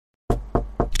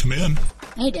come in.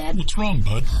 Hey, Dad. What's wrong,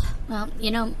 bud? Well,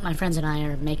 my friends and I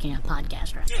are making a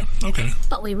podcast, right? Yeah, okay.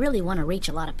 But we really want to reach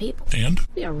a lot of people. And?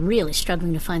 We are really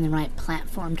struggling to find the right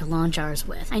platform to launch ours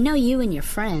with. I know you and your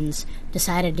friends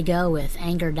decided to go with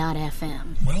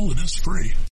Anchor.fm. Well, it is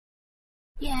free.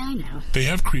 Yeah, I know. They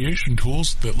have creation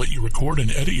tools that let you record and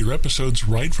edit your episodes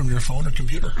right from your phone or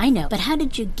computer. I know, but how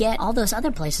did you get all those other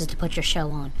places to put your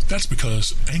show on? That's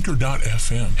because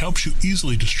Anchor.fm helps you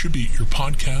easily distribute your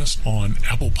podcast on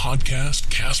Apple Podcast,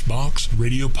 CastBox,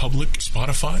 Radio Public,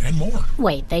 Spotify, and more.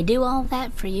 Wait, they do all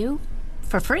that for you?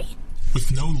 For free?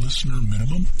 With no listener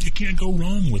minimum, you can't go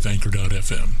wrong with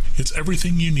Anchor.fm. It's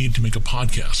everything you need to make a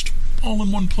podcast, all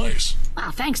in one place. Wow,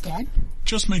 thanks, Dad.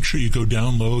 Just make sure you go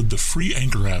download the free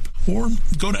Anchor app or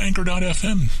go to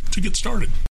Anchor.fm to get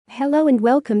started. Hello and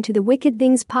welcome to the Wicked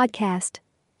Things podcast.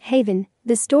 Haven,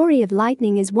 the story of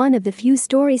lightning is one of the few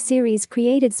story series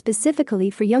created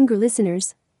specifically for younger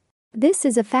listeners. This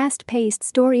is a fast-paced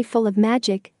story full of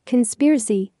magic,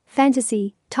 conspiracy,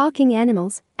 fantasy, talking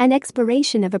animals, and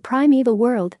exploration of a primeval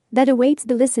world that awaits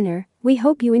the listener. We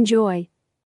hope you enjoy.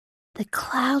 The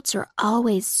clouds are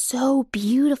always so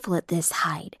beautiful at this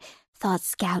height, thought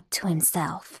Scout to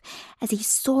himself, as he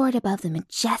soared above the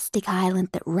majestic island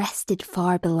that rested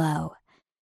far below.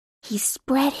 He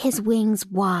spread his wings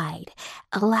wide,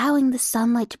 allowing the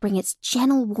sunlight to bring its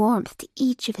gentle warmth to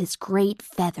each of his great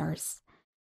feathers.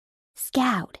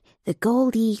 Scout, the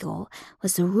gold eagle,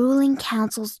 was the ruling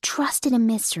council's trusted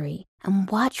emissary and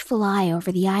watchful eye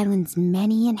over the island's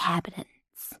many inhabitants.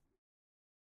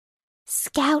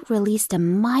 Scout released a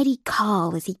mighty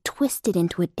call as he twisted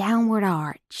into a downward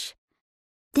arch.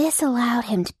 This allowed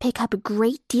him to pick up a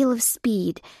great deal of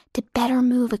speed to better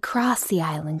move across the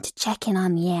island to check in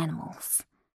on the animals.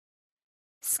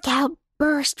 Scout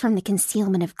burst from the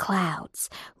concealment of clouds,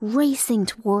 racing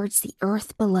towards the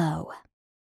earth below.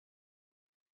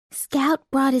 Scout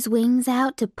brought his wings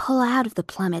out to pull out of the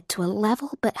plummet to a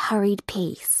level but hurried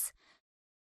pace.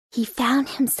 He found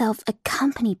himself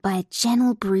accompanied by a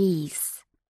gentle breeze.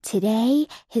 Today,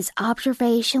 his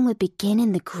observation would begin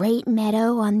in the great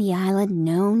meadow on the island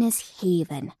known as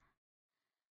Haven.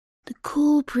 The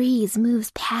cool breeze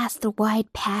moves past the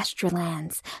wide pasture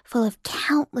lands, full of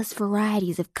countless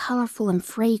varieties of colorful and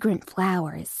fragrant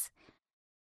flowers.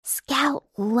 Scout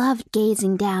loved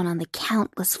gazing down on the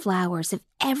countless flowers of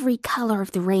every color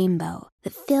of the rainbow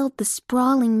that filled the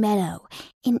sprawling meadow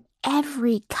in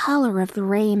every color of the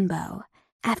rainbow.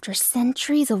 After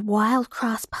centuries of wild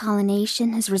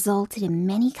cross-pollination has resulted in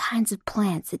many kinds of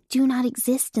plants that do not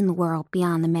exist in the world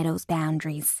beyond the meadow's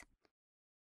boundaries.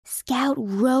 Scout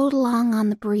rode along on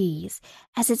the breeze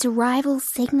as its arrival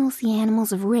signals the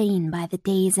animals of rain by the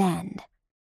day's end.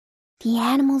 The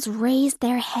animals raised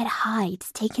their head high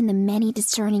to take in the many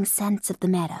discerning scents of the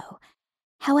meadow.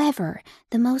 However,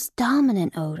 the most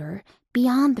dominant odor,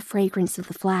 beyond the fragrance of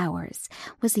the flowers,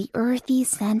 was the earthy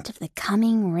scent of the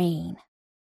coming rain.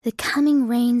 The coming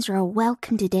rains are a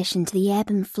welcomed addition to the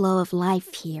ebb and flow of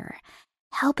life here,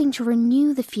 helping to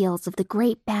renew the fields of the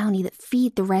great bounty that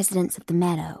feed the residents of the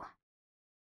meadow.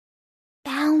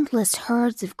 Boundless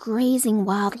herds of grazing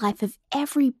wildlife of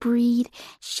every breed,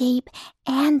 shape,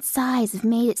 and size have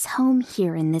made its home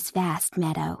here in this vast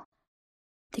meadow.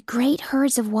 The great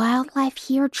herds of wildlife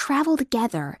here travel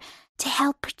together to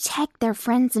help protect their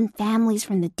friends and families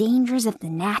from the dangers of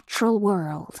the natural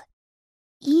world.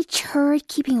 Each herd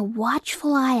keeping a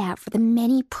watchful eye out for the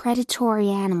many predatory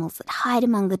animals that hide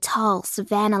among the tall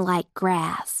savanna-like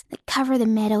grass that cover the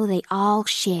meadow they all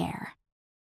share.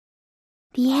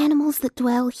 The animals that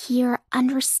dwell here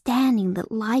understanding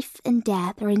that life and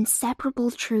death are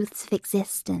inseparable truths of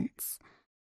existence.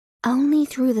 Only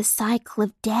through the cycle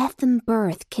of death and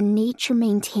birth can nature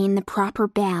maintain the proper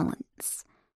balance.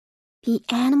 The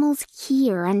animals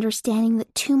here understanding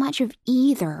that too much of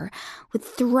either would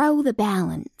throw the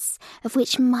balance, of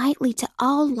which might lead to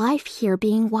all life here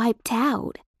being wiped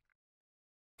out.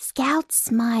 Scout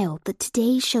smiled that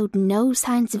today showed no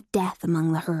signs of death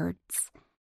among the herds.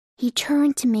 He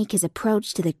turned to make his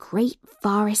approach to the great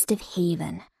forest of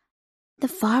Haven. The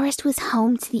forest was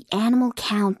home to the Animal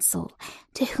Council,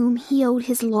 to whom he owed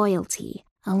his loyalty,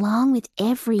 along with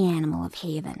every animal of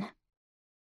Haven.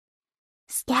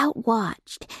 Scout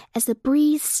watched as the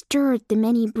breeze stirred the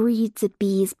many breeds of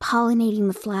bees pollinating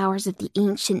the flowers of the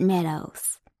ancient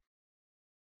meadows.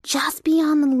 Just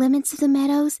beyond the limits of the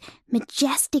meadows,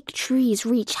 majestic trees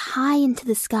reach high into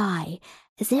the sky,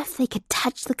 as if they could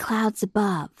touch the clouds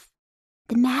above.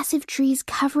 The massive trees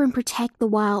cover and protect the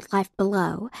wildlife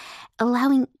below,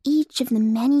 allowing each of the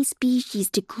many species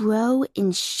to grow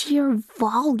in sheer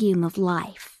volume of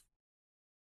life.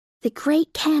 The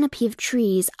great canopy of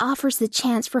trees offers the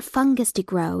chance for fungus to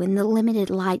grow in the limited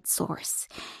light source,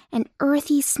 an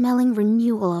earthy-smelling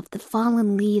renewal of the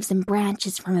fallen leaves and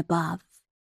branches from above.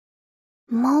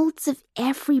 Molds of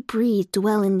every breed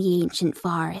dwell in the ancient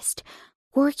forest,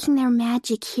 working their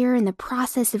magic here in the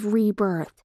process of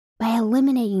rebirth by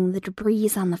eliminating the debris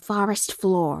on the forest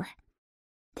floor.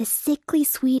 The sickly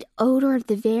sweet odor of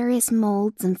the various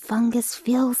molds and fungus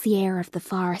fills the air of the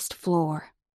forest floor.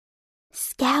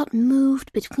 Scout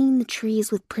moved between the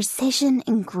trees with precision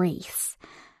and grace.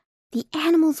 The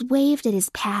animals waved at his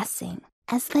passing,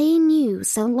 as they knew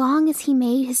so long as he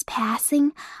made his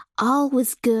passing, all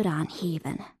was good on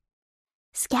Haven.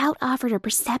 Scout offered a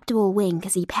perceptible wink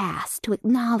as he passed to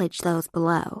acknowledge those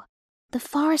below. The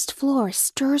forest floor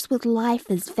stirs with life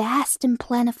as vast and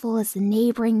plentiful as the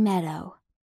neighboring meadow.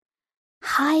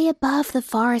 High above the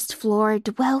forest floor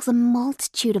dwells a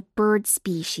multitude of bird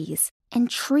species and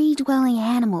tree-dwelling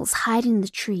animals hide in the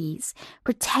trees,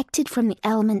 protected from the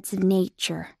elements of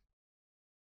nature.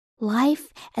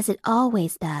 Life, as it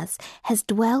always does, has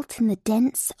dwelt in the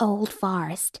dense old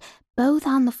forest, both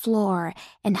on the floor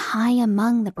and high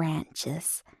among the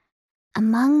branches.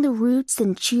 Among the roots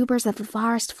and tubers of the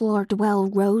forest floor dwell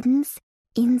rodents,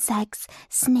 insects,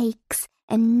 snakes,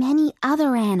 and many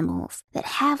other animals that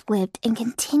have lived and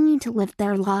continue to live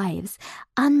their lives,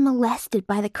 unmolested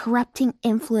by the corrupting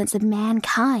influence of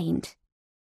mankind.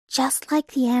 Just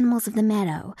like the animals of the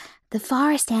meadow, the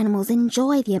forest animals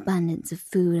enjoy the abundance of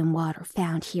food and water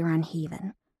found here on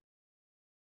Haven.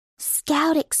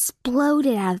 Scout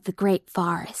exploded out of the great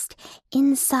forest,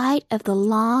 in sight of the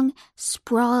long,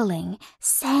 sprawling,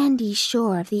 sandy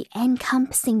shore of the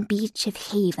encompassing beach of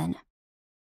Haven.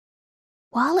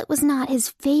 While it was not his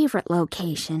favorite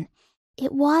location,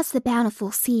 it was the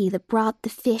bountiful sea that brought the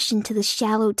fish into the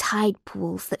shallow tide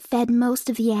pools that fed most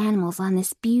of the animals on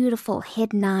this beautiful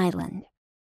hidden island.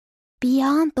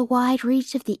 Beyond the wide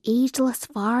reach of the ageless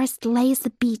forest lays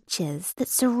the beaches that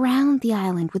surround the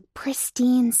island with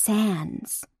pristine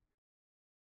sands.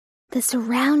 The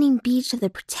surrounding beach of the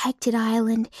protected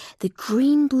island, the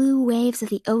green-blue waves of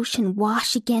the ocean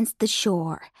wash against the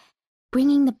shore,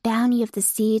 bringing the bounty of the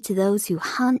sea to those who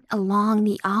hunt along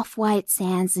the off-white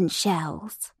sands and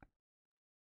shells.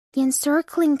 The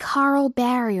encircling coral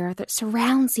barrier that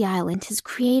surrounds the island has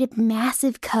created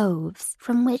massive coves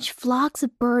from which flocks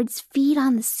of birds feed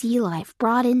on the sea life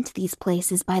brought into these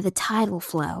places by the tidal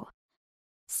flow.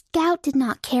 Scout did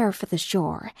not care for the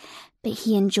shore, but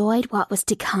he enjoyed what was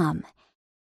to come.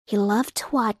 He loved to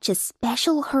watch a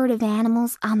special herd of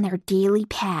animals on their daily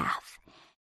path.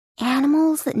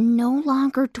 Animals that no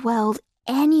longer dwelled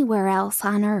anywhere else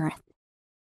on Earth.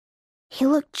 He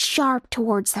looked sharp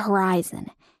towards the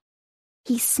horizon.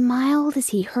 He smiled as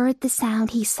he heard the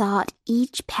sound he sought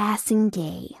each passing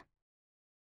day.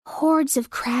 Hordes of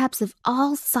crabs of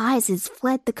all sizes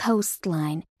fled the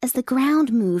coastline as the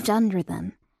ground moved under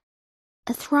them.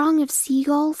 A throng of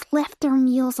seagulls left their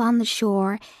meals on the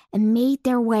shore and made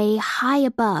their way high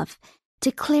above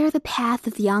to clear the path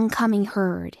of the oncoming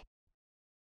herd.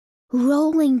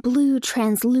 Rolling blue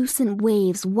translucent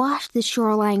waves washed the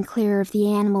shoreline clear of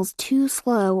the animals too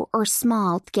slow or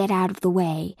small to get out of the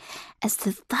way, as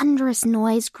the thunderous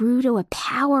noise grew to a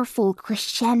powerful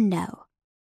crescendo.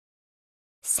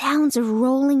 Sounds of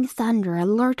rolling thunder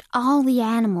alert all the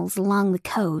animals along the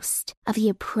coast of the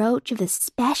approach of a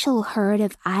special herd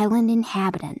of island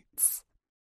inhabitants.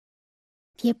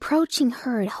 The approaching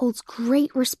herd holds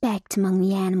great respect among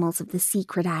the animals of the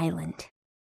secret island.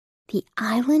 The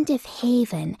island of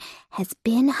Haven has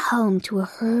been home to a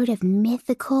herd of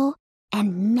mythical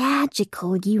and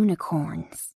magical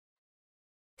unicorns.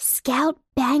 Scout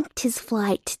banked his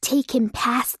flight to take him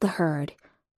past the herd.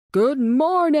 "Good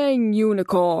morning,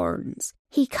 unicorns!"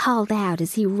 he called out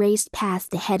as he raced past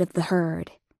the head of the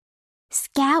herd.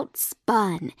 Scout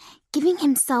spun, giving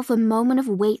himself a moment of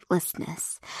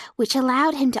weightlessness, which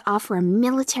allowed him to offer a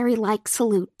military-like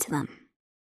salute to them.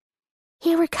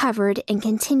 He recovered and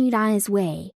continued on his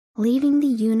way, leaving the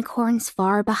unicorns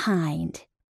far behind.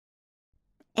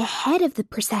 Ahead of the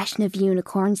procession of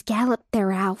unicorns galloped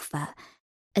their alpha,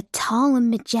 a tall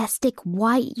and majestic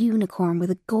white unicorn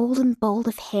with a golden bolt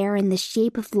of hair in the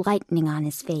shape of lightning on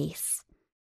his face.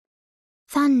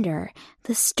 Thunder,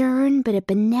 the stern but a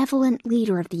benevolent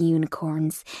leader of the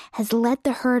unicorns, has led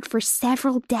the herd for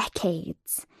several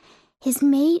decades. His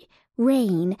mate,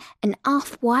 Rain, an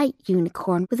off-white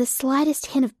unicorn with the slightest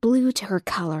hint of blue to her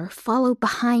color, followed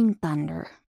behind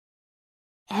Thunder.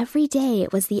 Every day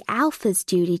it was the alpha's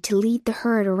duty to lead the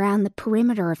herd around the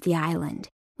perimeter of the island,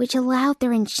 which allowed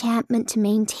their enchantment to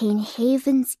maintain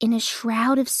havens in a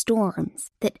shroud of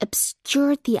storms that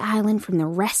obscured the island from the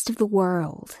rest of the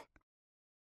world.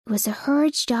 It was the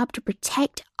herd's job to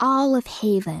protect all of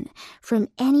Haven from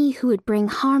any who would bring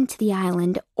harm to the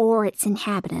island or its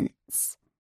inhabitants.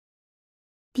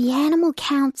 The Animal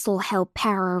Council held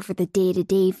power over the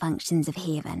day-to-day functions of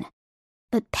Haven,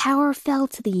 but power fell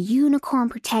to the Unicorn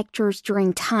Protectors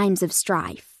during times of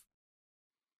strife.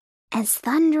 As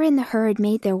Thunder and the herd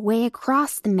made their way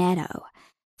across the meadow,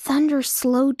 Thunder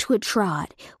slowed to a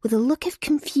trot with a look of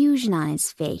confusion on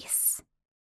his face.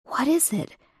 "What is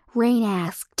it?" Rain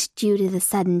asked due to the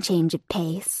sudden change of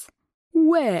pace.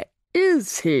 "Where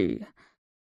is he?"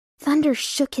 Thunder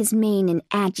shook his mane in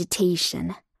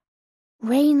agitation.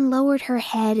 Rain lowered her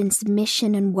head in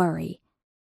submission and worry.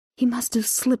 "He must have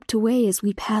slipped away as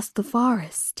we passed the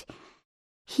forest.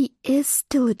 He is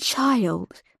still a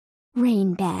child,"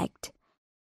 Rain begged.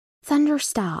 Thunder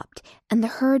stopped, and the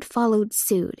herd followed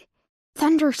suit.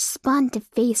 Thunder spun to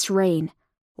face Rain.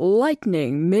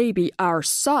 "Lightning may be our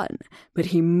son, but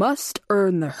he must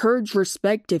earn the herd's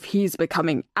respect if he's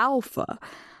becoming alpha.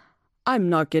 I'm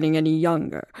not getting any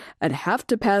younger, and have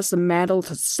to pass the mantle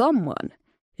to someone.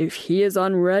 If he is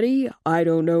unready, I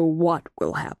don't know what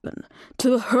will happen. To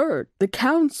the herd, the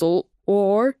council,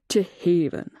 or to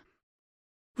Haven."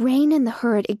 Rain and the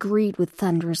herd agreed with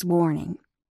Thunder's warning.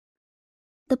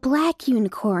 The black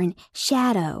unicorn,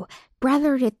 Shadow,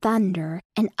 brother to Thunder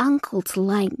and uncle to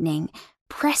Lightning,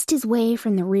 pressed his way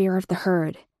from the rear of the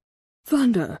herd.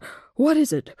 "Thunder, what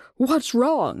is it? What's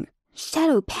wrong?"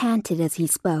 Shadow panted as he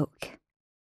spoke.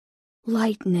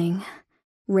 "Lightning,"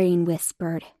 Rain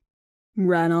whispered.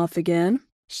 "Ran off again?"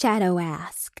 Shadow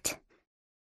asked.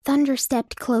 Thunder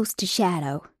stepped close to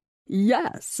Shadow.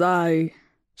 "Yes,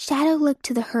 Shadow looked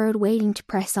to the herd waiting to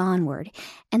press onward,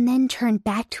 and then turned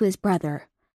back to his brother.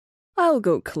 "I'll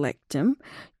go collect him.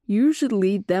 You should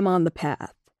lead them on the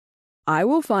path. I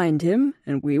will find him,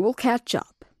 and we will catch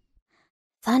up."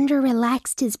 Thunder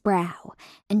relaxed his brow,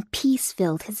 and peace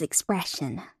filled his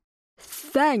expression.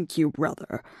 "Thank you,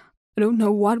 brother. I don't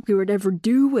know what we would ever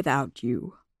do without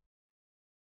you."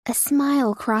 A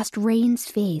smile crossed Rain's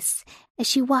face as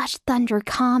she watched Thunder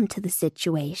calm to the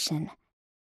situation.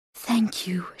 "Thank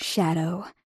you, Shadow."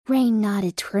 Rain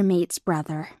nodded to her mate's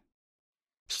brother.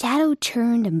 Shadow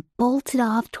turned and bolted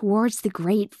off towards the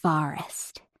great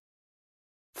forest.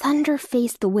 Thunder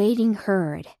faced the waiting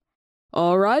herd.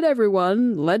 "All right,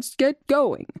 everyone, let's get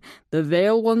going. The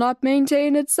veil will not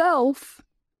maintain itself."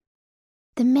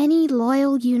 The many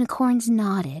loyal unicorns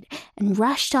nodded and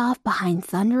rushed off behind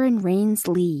Thunder and Rain's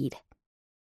lead.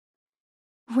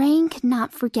 Rain could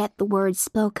not forget the words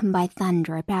spoken by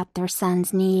Thunder about their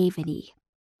son's naivety.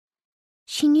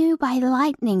 She knew by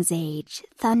Lightning's age,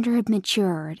 Thunder had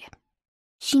matured.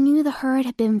 She knew the herd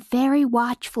had been very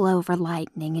watchful over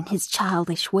Lightning and his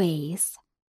childish ways.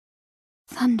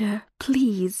 "Thunder,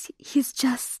 please, he's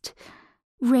just..."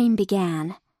 Rain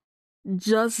began.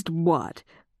 "Just what?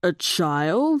 A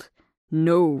child?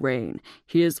 No, Rain.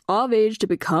 He is of age to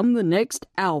become the next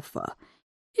alpha.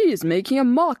 He is making a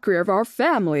mockery of our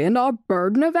family and our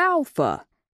burden of alpha,"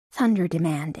 Thunder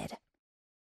demanded.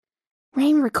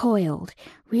 Rain recoiled,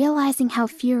 realizing how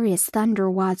furious Thunder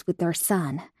was with their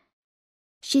son.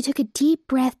 She took a deep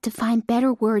breath to find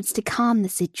better words to calm the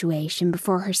situation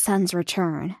before her son's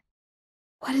return.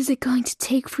 "What is it going to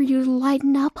take for you to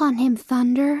lighten up on him,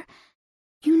 Thunder?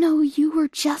 You know you were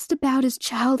just about as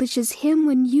childish as him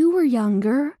when you were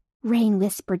younger," Rain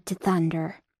whispered to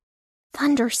Thunder.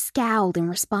 Thunder scowled in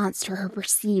response to her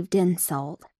perceived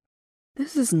insult.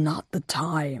 "This is not the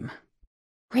time."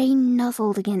 Rain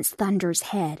nuzzled against Thunder's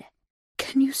head.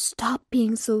 "Can you stop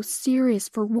being so serious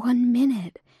for 1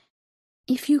 minute?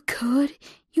 If you could,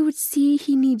 you would see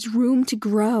he needs room to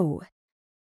grow.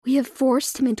 We have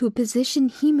forced him into a position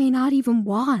he may not even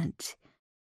want.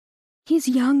 He's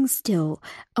young still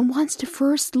and wants to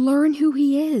first learn who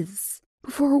he is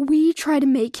before we try to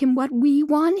make him what we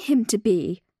want him to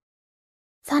be."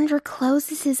 Thunder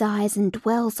closes his eyes and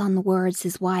dwells on the words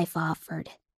his wife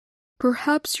offered.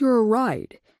 "Perhaps you're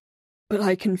right, but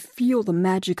I can feel the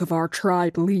magic of our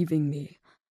tribe leaving me.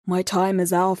 My time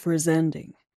as Alpha is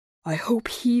ending. I hope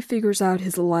he figures out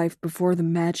his life before the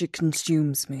magic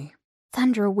consumes me."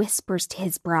 Thunder whispers to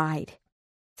his bride.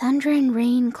 Thunder and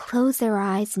Rain close their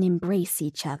eyes and embrace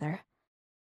each other.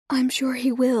 "I'm sure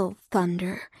he will,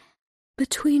 Thunder.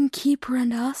 Between Keeper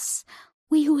and us,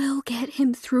 we will get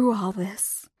him through all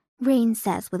this," Rain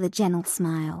says with a gentle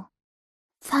smile.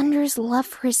 Thunder's love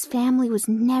for his family was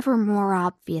never more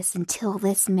obvious until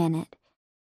this minute.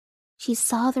 She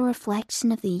saw the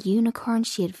reflection of the unicorn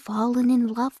she had fallen in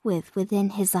love with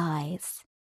within his eyes.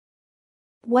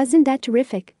 Wasn't that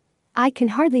terrific? I can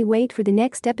hardly wait for the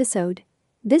next episode.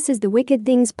 This is the Wicked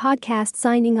Things Podcast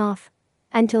signing off.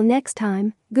 Until next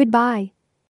time, goodbye.